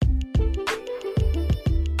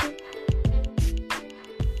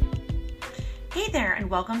Hey there, and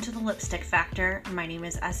welcome to the Lipstick Factor. My name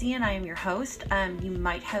is Essie, and I am your host. You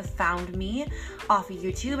might have found me off of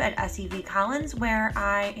YouTube at SEV Collins, where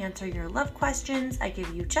I answer your love questions, I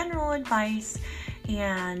give you general advice,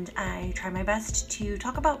 and I try my best to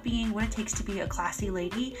talk about being what it takes to be a classy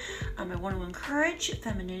lady. I want to encourage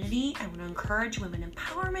femininity, I want to encourage women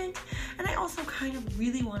empowerment, and I also kind of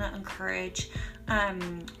really want to encourage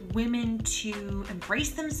women to embrace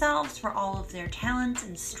themselves for all of their talents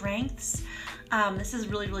and strengths. This is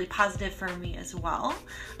really, really positive for me as well,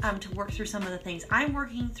 to work through some of the things I'm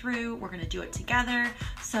working through. We're going to do it together.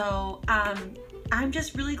 So I'm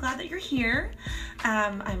just really glad that you're here.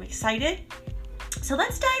 I'm excited. So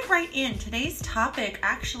let's dive right in. Today's topic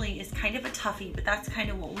actually is kind of a toughie, but that's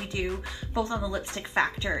kind of what we do both on the Lipstick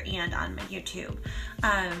Factor and on my YouTube.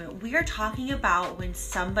 We are talking about when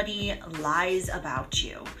somebody lies about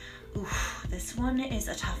you. Oof, this one is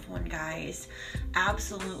a tough one, guys.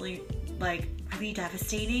 Absolutely, really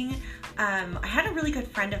devastating. I had a really good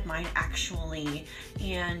friend of mine actually,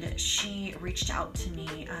 and she reached out to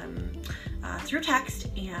me through text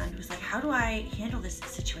and was like, how do I handle this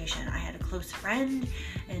situation? I had a close friend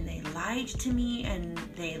and they lied to me, and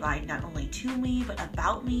they lied not only to me but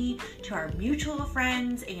about me to our mutual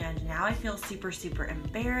friends, and now I feel super, super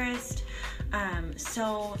embarrassed.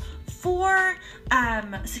 So for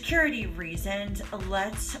security reasons,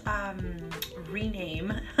 let's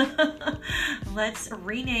rename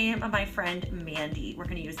my friend Mandy. We're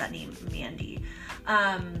going to use that name, Mandy.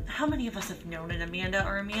 How many of us have known an Amanda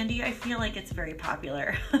or a Mandy? I feel like it's very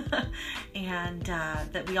popular and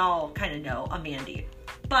that we all kind of know a Mandy.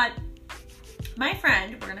 But my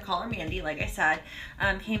friend, we're going to call her Mandy, like I said,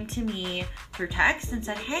 came to me through text and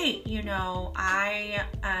said, hey, I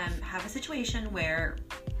have a situation where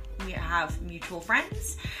we have mutual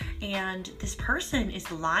friends and this person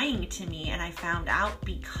is lying to me, and I found out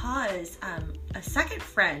because a second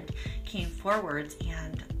friend came forwards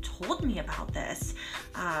and told me about this,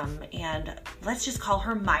 and let's just call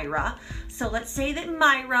her Myra. So let's say that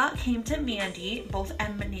Myra came to Mandy, both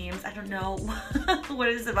M names. I don't know what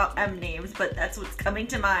it is about M names, but that's what's coming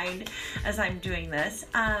to mind as I'm doing this.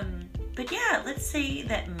 But yeah, let's say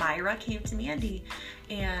that Myra came to Mandy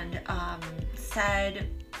and said,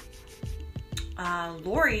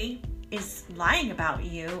 Lori is lying about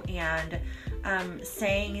you and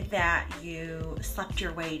saying that you slept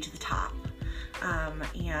your way to the top,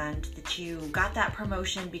 and that you got that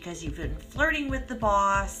promotion because you've been flirting with the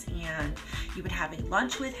boss and you've been having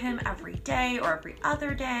lunch with him every day or every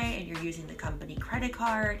other day, and you're using the company credit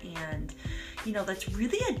card, and that's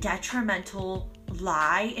really a detrimental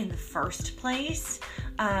lie in the first place,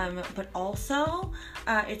 but also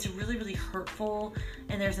it's really, really hurtful,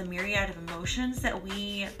 and there's a myriad of emotions that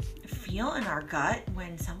we feel in our gut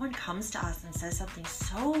when someone comes to us and says something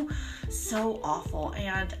so awful.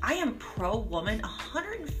 And I am pro-woman,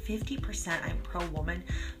 150% I'm pro-woman,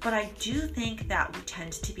 but I do think that we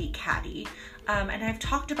tend to be catty. And I've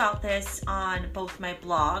talked about this on both my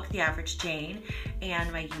blog, The Average Jane,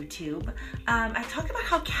 and my YouTube. I've talked about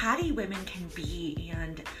how catty women can be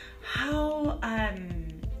and how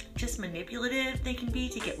just manipulative they can be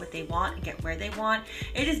to get what they want and get where they want.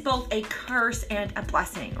 It is both a curse and a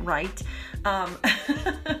blessing, right?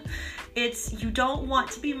 You don't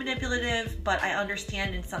want to be manipulative, but I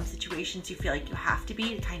understand in some situations you feel like you have to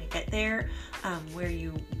be to kind of get there, where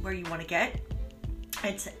you want to get.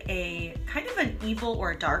 It's a kind of an evil or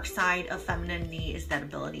a dark side of femininity, is that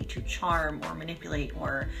ability to charm or manipulate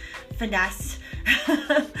or finesse,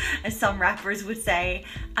 as some rappers would say,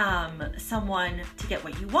 someone to get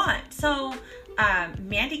what you want. So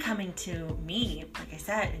Mandy coming to me, like I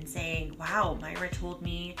said, and saying, wow, Myra told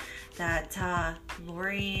me that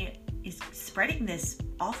Lori is spreading this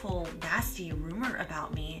awful, nasty rumor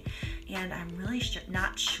about me, and I'm really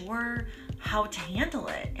not sure how to handle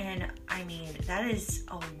it. And I mean, that is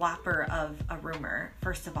a whopper of a rumor,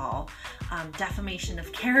 first of all. Defamation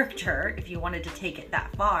of character, if you wanted to take it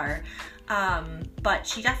that far. But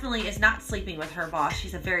she definitely is not sleeping with her boss.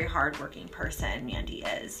 She's a very hardworking person, Mandy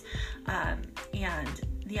is. And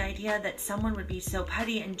the idea that someone would be so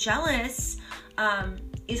petty and jealous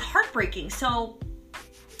is heartbreaking. So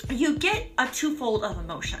you get a twofold of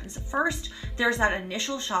emotions. First, there's that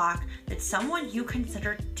initial shock that someone you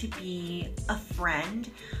consider to be a friend,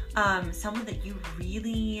 someone that you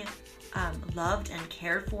really loved and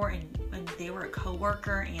cared for, and they were a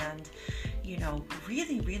coworker, and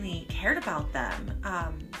really, really cared about them.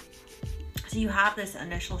 So you have this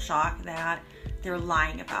initial shock that they're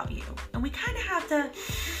lying about you, and we kind of have to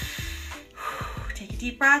take a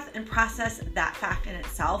deep breath and process that fact in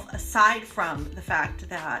itself, aside from the fact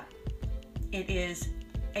that it is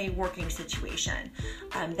a working situation.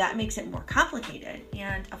 That makes it more complicated.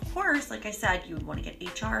 And of course, like I said, you would want to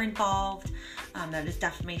get HR involved. That is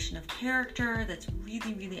defamation of character. That's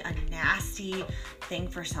really, really a nasty thing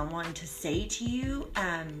for someone to say to you.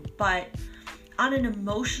 But on an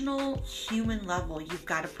emotional, human level, you've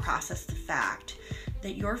got to process the fact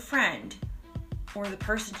that your friend, or the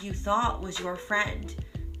person you thought was your friend,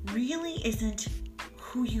 really isn't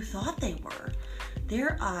who you thought they were.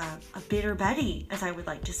 They're a bitter Betty, as I would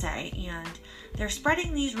like to say, and they're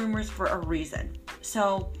spreading these rumors for a reason.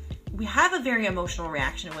 So we have a very emotional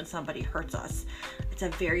reaction when somebody hurts us. It's a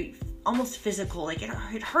very almost physical, like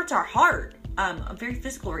it hurts our heart, a very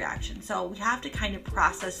physical reaction. So we have to kind of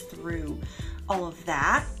process through all of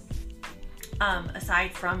that,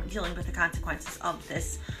 aside from dealing with the consequences of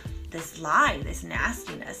this lie, this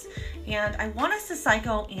nastiness. And I want us to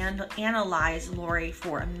psychoanalyze Lori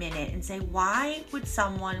for a minute and say, why would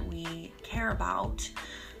someone we care about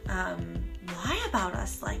lie about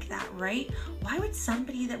us like that, right? Why would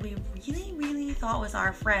somebody that we really, really thought was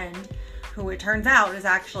our friend, who it turns out is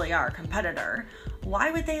actually our competitor,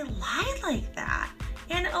 why would they lie like that?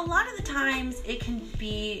 And a lot of the times it can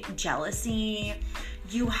be jealousy.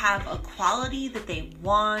 You have a quality that they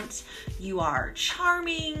want. You are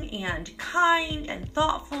charming and kind and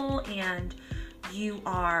thoughtful, and you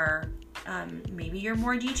are, maybe you're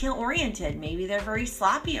more detail oriented. Maybe they're very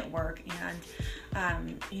sloppy at work and,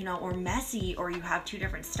 or messy, or you have two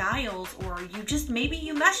different styles, or maybe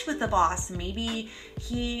you mesh with the boss. Maybe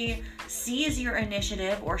he sees your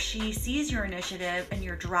initiative, or she sees your initiative and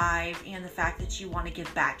your drive and the fact that you want to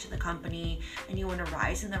give back to the company and you want to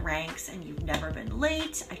rise in the ranks, and you've never been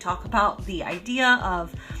late. I talk about the idea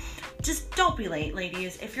of just don't be late,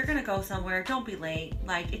 ladies. If you're going to go somewhere, don't be late.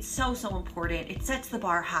 Like, it's so, so important. It sets the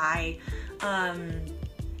bar high.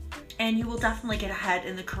 And you will definitely get ahead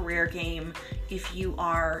in the career game if you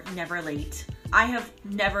are never late. I have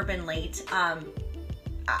never been late.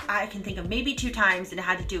 I can think of maybe 2 times, and it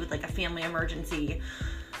had to do with like a family emergency.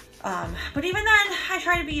 But even then, I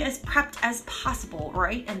try to be as prepped as possible,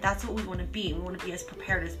 right? And that's what we want to be. We want to be as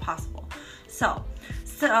prepared as possible. So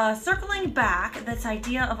circling back, this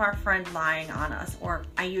idea of our friend lying on us, or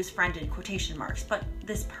I use friend in quotation marks, but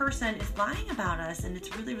this person is lying about us, and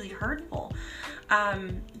it's really, really hurtful.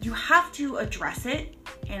 You have to address it,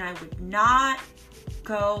 and I would not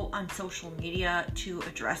go on social media to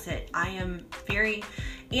address it. I am very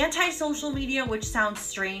anti-social media, which sounds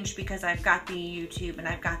strange because I've got the YouTube and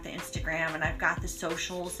I've got the Instagram and I've got the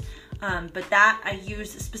socials, but that I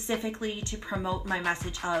use specifically to promote my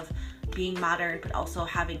message of being modern, but also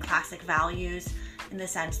having classic values, in the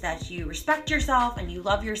sense that you respect yourself and you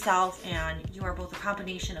love yourself, and you are both a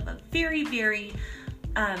combination of a very, very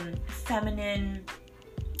feminine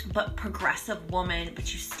but progressive woman,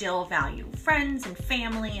 but you still value friends and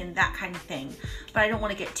family and that kind of thing. But I don't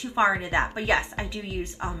want to get too far into that. But yes, I do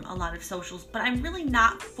use a lot of socials, but I'm really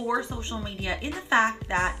not for social media, in the fact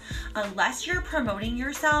that unless you're promoting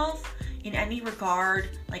yourself in any regard,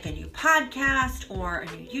 like a new podcast or a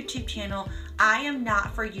new YouTube channel, I am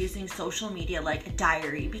not for using social media like a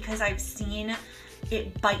diary, because I've seen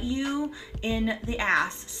it bite you in the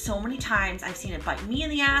ass so many times. I've seen it bite me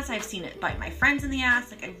in the ass. I've seen it bite my friends in the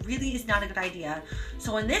ass. Like, it really is not a good idea.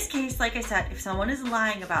 So in this case, like I said, if someone is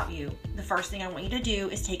lying about you, the first thing I want you to do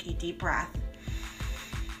is take a deep breath,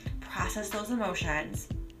 process those emotions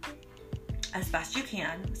as best you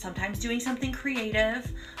can. Sometimes doing something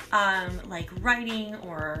creative, like writing,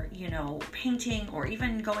 or, painting, or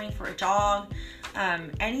even going for a jog,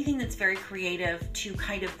 anything that's very creative to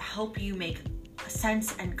kind of help you make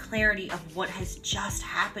sense and clarity of what has just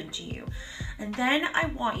happened to you. And then I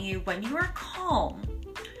want you, when you are calm,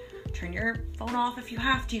 turn your phone off if you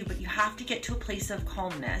have to, but you have to get to a place of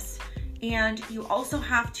calmness. And you also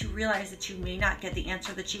have to realize that you may not get the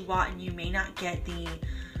answer that you want, and you may not get the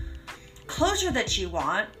closure that you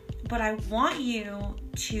want, but I want you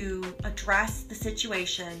to address the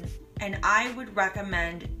situation. And I would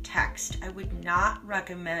recommend text. I would not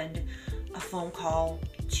recommend a phone call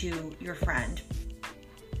to your friend,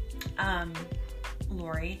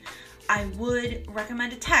 Lori. I would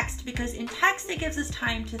recommend a text, because in text it gives us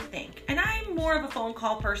time to think. And I'm more of a phone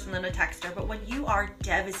call person than a texter, but when you are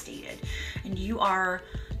devastated and you are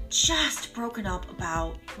just broken up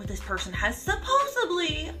about what this person has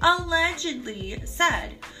supposedly, allegedly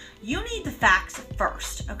said, you need the facts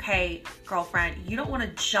first, okay, girlfriend? You don't want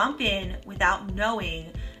to jump in without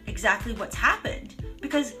knowing exactly what's happened,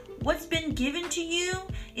 because what's been given to you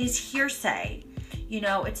is hearsay.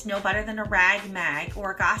 It's no better than a rag mag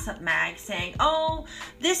or a gossip mag saying, oh,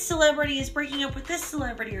 this celebrity is breaking up with this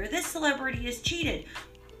celebrity, or this celebrity is cheated.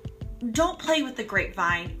 don't play with the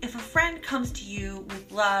grapevine. If a friend comes to you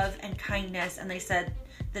with love and kindness and they said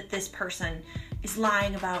that this person is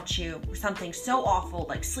lying about you, something so awful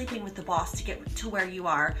like sleeping with the boss to get to where you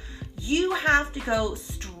are, you have to go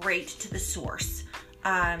straight to the source.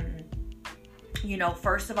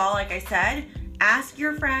 First of all, like I said, ask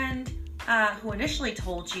your friend who initially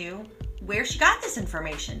told you where she got this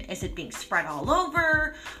information. Is it being spread all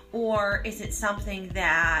over, or is it something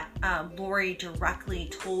that Lori directly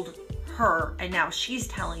told her and now she's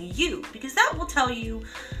telling you? Because that will tell you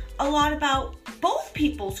a lot about both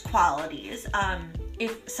people's qualities.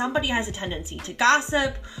 If somebody has a tendency to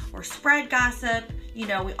gossip or spread gossip,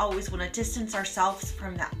 we always want to distance ourselves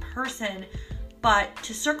from that person. But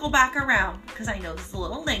to circle back around, because I know this is a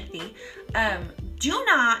little lengthy, do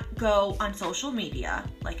not go on social media,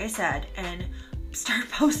 like I said, and start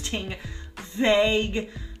posting vague,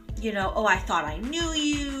 oh, I thought I knew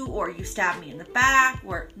you, or you stabbed me in the back,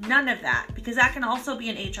 or none of that, because that can also be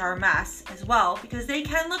an HR mess as well, because they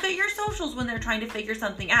can look at your socials when they're trying to figure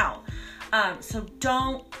something out. So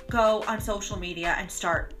don't go on social media and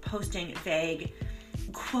start posting vague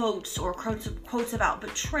quotes or quotes about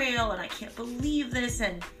betrayal and I can't believe this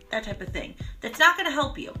and that type of thing. That's not going to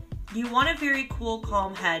help you. You want a very cool,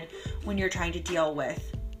 calm head when you're trying to deal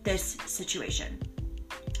with this situation.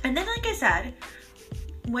 And then, like I said,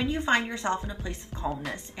 when you find yourself in a place of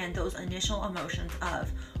calmness and those initial emotions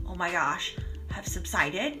of, oh my gosh, have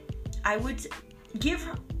subsided, I would give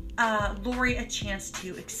Lori a chance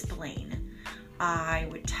to explain. I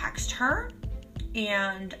would text her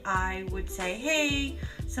and I would say, hey,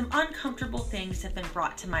 some uncomfortable things have been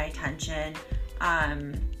brought to my attention.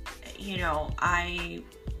 I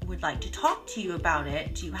would like to talk to you about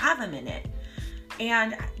it. Do you have a minute?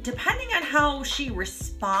 And depending on how she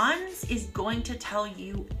responds is going to tell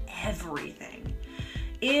you everything.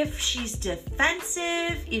 If she's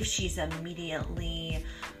defensive, if she's immediately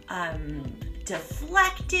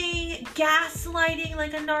deflecting, gaslighting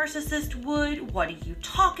like a narcissist would, what are you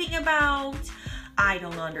talking about? I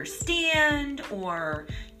don't understand. Or,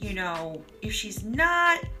 if she's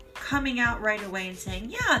not coming out right away and saying,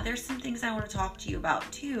 yeah, there's some things I want to talk to you about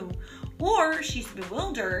too. Or she's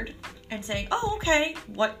bewildered and saying, oh, okay,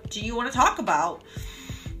 what do you want to talk about?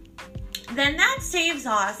 Then that saves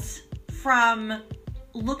us from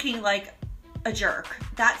looking like a jerk.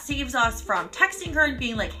 That saves us from texting her and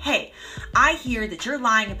being like, hey, I hear that you're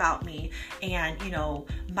lying about me, and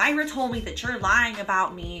Myra told me that you're lying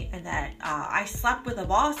about me and that I slept with a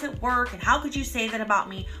boss at work, and how could you say that about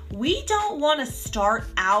me? We don't want to start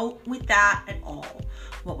out with that at all.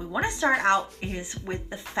 What we want to start out is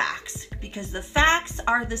with the facts, because the facts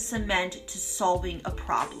are the cement to solving a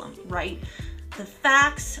problem, right? The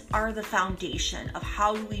facts are the foundation of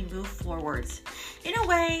how we move forwards in a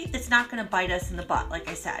way that's not going to bite us in the butt, like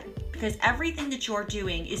I said, because everything that you're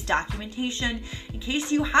doing is documentation. In case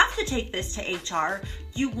you have to take this to HR,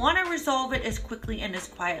 you want to resolve it as quickly and as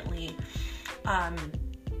quietly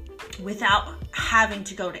without having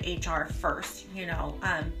to go to HR first,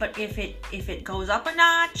 but if it goes up a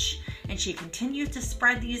notch and she continues to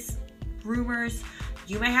spread these rumors,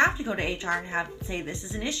 you may have to go to HR and say this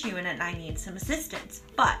is an issue and I need some assistance.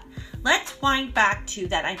 But let's wind back to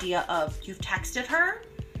that idea of you've texted her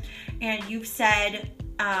and you've said,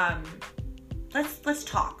 let's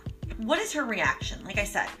talk. What is her reaction? Like I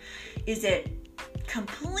said, is it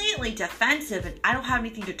completely defensive and I don't have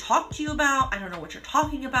anything to talk to you about? I don't know what you're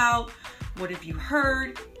talking about. What have you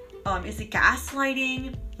heard? Is it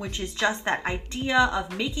gaslighting, which is just that idea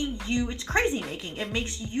of making you, it's crazy making. It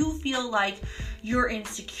makes you feel like you're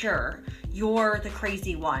insecure. You're the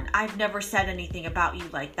crazy one. I've never said anything about you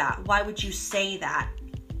like that. Why would you say that?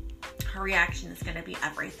 Her reaction is going to be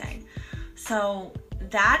everything. So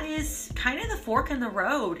that is kind of the fork in the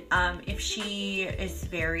road. If she is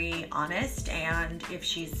very honest and if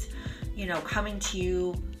she's, coming to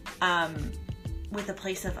you, with a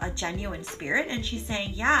place of a genuine spirit and she's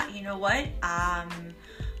saying, yeah, you know what?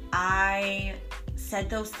 I said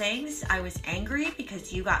those things. I was angry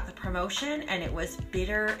because you got the promotion and it was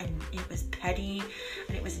bitter and it was petty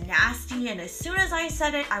and it was nasty. And as soon as I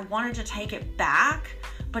said it, I wanted to take it back,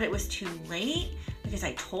 but it was too late because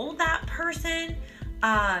I told that person.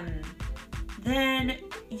 Then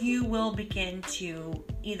you will begin to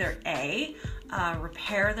either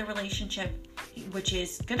repair the relationship, which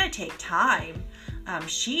is going to take time.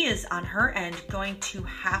 She is on her end going to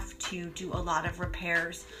have to do a lot of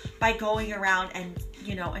repairs by going around and,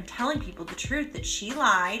 and telling people the truth that she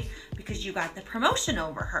lied because you got the promotion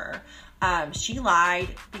over her. She lied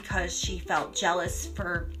because she felt jealous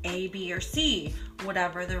for A, B, or C,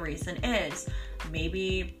 whatever the reason is.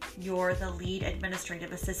 Maybe you're the lead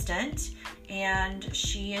administrative assistant and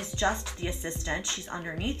she is just the assistant. She's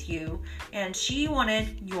underneath you and she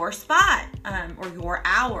wanted your spot or your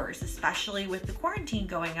hours, especially with the quarantine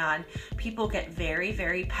going on. People get very,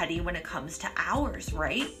 very petty when it comes to hours,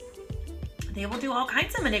 right? They will do all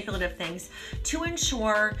kinds of manipulative things to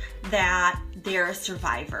ensure that they're a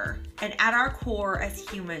survivor. And at our core as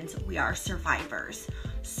humans, we are survivors.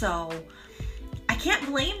 So I can't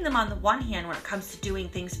blame them on the one hand when it comes to doing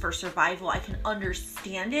things for survival. I can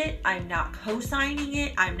understand it. I'm not co-signing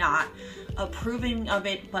it. I'm not approving of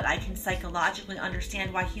it, but I can psychologically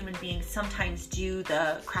understand why human beings sometimes do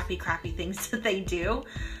the crappy things that they do.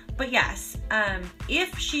 But yes,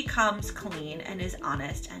 if she comes clean and is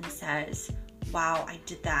honest and says, wow, I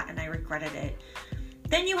did that and I regretted it,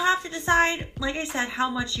 then you have to decide, like I said, how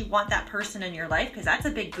much you want that person in your life, because that's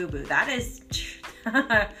a big boo-boo. That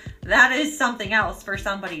is something else for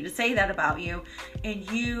somebody to say that about you. And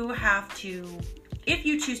you have to, if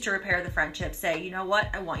you choose to repair the friendship, say, you know what,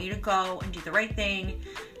 I want you to go and do the right thing.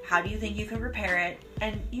 How do you think you could repair it?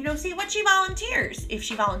 And, see what she volunteers. If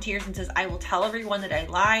she volunteers and says, I will tell everyone that I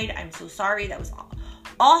lied, I'm so sorry, that was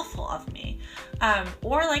awful of me.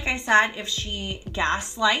 Or like I said, if she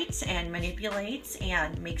gaslights and manipulates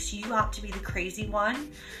and makes you out to be the crazy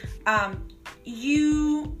one,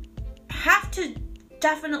 you have to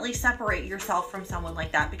definitely separate yourself from someone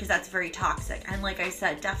like that, because that's very toxic. And like I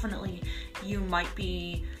said, definitely you might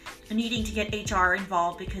be needing to get HR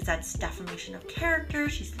involved, because that's defamation of character.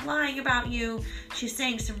 She's lying about you. She's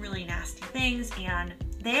saying some really nasty things, and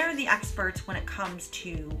they're the experts when it comes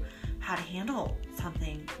to how to handle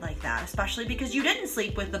something like that, especially because you didn't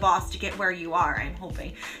sleep with the boss to get where you are, I'm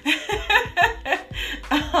hoping.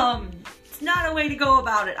 It's not a way to go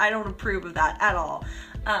about it. I don't approve of that at all.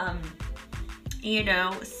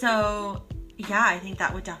 So yeah, I think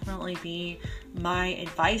that would definitely be my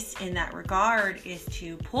advice in that regard, is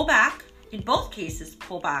to pull back. In both cases,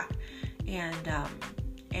 pull back and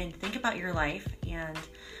think about your life. And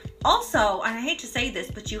also, and I hate to say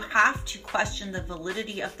this, but you have to question the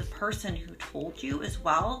validity of the person who told you as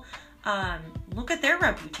well. Look at their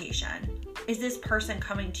reputation. Is this person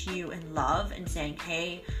coming to you in love and saying,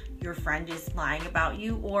 hey, your friend is lying about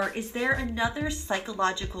you? Or is there another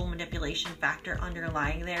psychological manipulation factor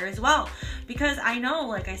underlying there as well? Because I know,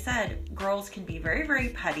 like I said, girls can be very, very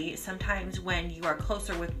petty. Sometimes when you are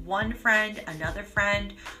closer with one friend, another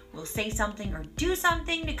friend will say something or do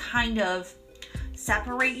something to kind of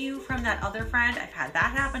separate you from that other friend. I've had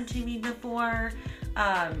that happen to me before.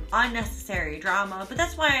 Unnecessary drama. But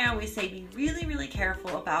that's why I always say be really, really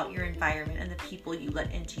careful about your environment and the people you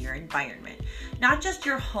let into your environment. Not just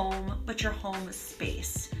your home, but your home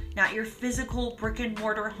space. Not your physical brick and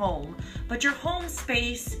mortar home, but your home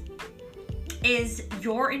space is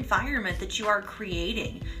your environment that you are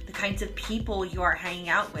creating, the kinds of people you are hanging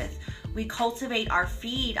out with. We cultivate our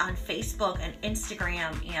feed on Facebook and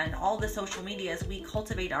Instagram and all the social medias. We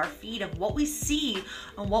cultivate our feed of what we see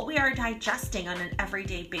and what we are digesting on an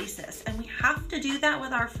everyday basis. And we have to do that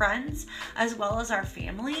with our friends as well as our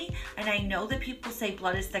family. And I know that people say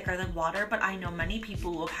blood is thicker than water, but I know many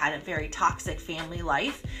people who have had a very toxic family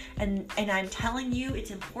life. And I'm telling you,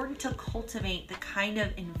 it's important to cultivate the kind of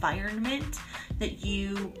environment that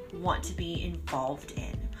you want to be involved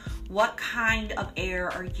in. What kind of air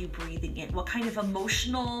are you breathing in? What kind of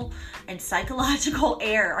emotional and psychological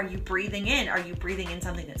air are you breathing in? Are you breathing in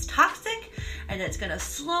something that's toxic and that's going to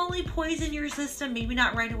slowly poison your system? Maybe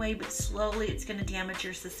not right away, but slowly it's going to damage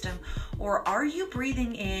your system. Or are you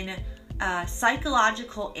breathing in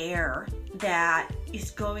psychological air that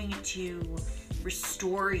is going to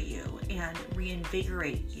restore you and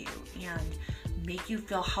reinvigorate you and make you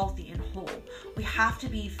feel healthy and whole? We have to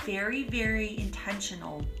be very, very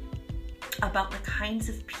intentional about the kinds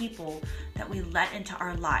of people that we let into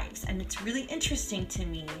our lives. And it's really interesting to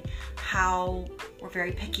me how we're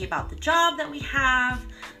very picky about the job that we have,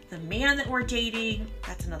 the man that we're dating.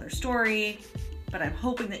 That's another story, but I'm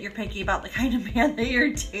hoping that you're picky about the kind of man that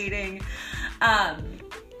you're dating.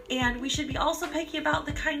 And we should be also picky about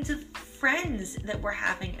the kinds of friends that we're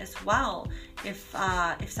having as well. If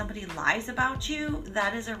somebody lies about you,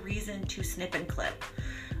 that is a reason to snip and clip.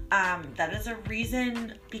 That is a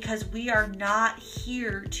reason, because we are not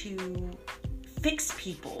here to fix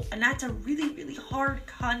people. And that's a really, really hard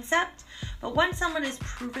concept. But when someone has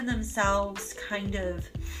proven themselves kind of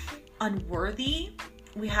unworthy,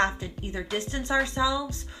 we have to either distance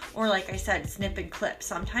ourselves or, like I said, snip and clip.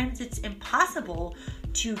 Sometimes it's impossible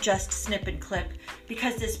to just snip and clip,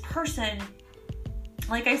 because this person,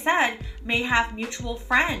 like I said, may have mutual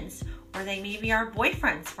friends, or they may be our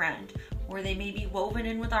boyfriend's friend, or they may be woven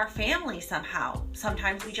in with our family somehow.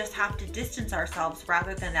 Sometimes we just have to distance ourselves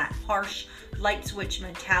rather than that harsh light switch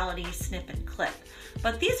mentality, snip and clip.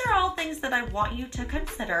 But these are all things that I want you to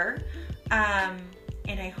consider, and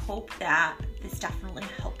I hope that this definitely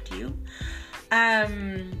helped you.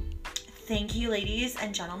 Thank you, ladies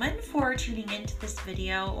and gentlemen, for tuning into this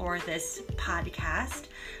video or this podcast.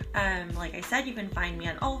 Like I said, you can find me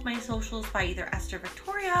on all of my socials by either Esther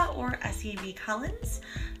Victoria or SEV Collins.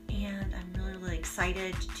 And I'm really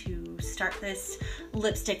excited to start this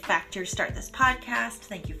Lipstick Factor, start this podcast.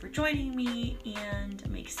 Thank you for joining me, and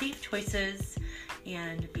make safe choices,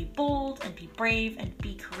 and be bold and be brave and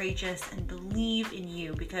be courageous and believe in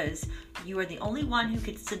you, because you are the only one who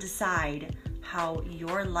gets to decide how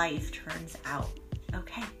your life turns out.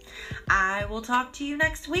 Okay, I will talk to you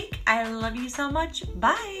next week. I love you so much.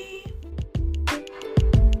 Bye.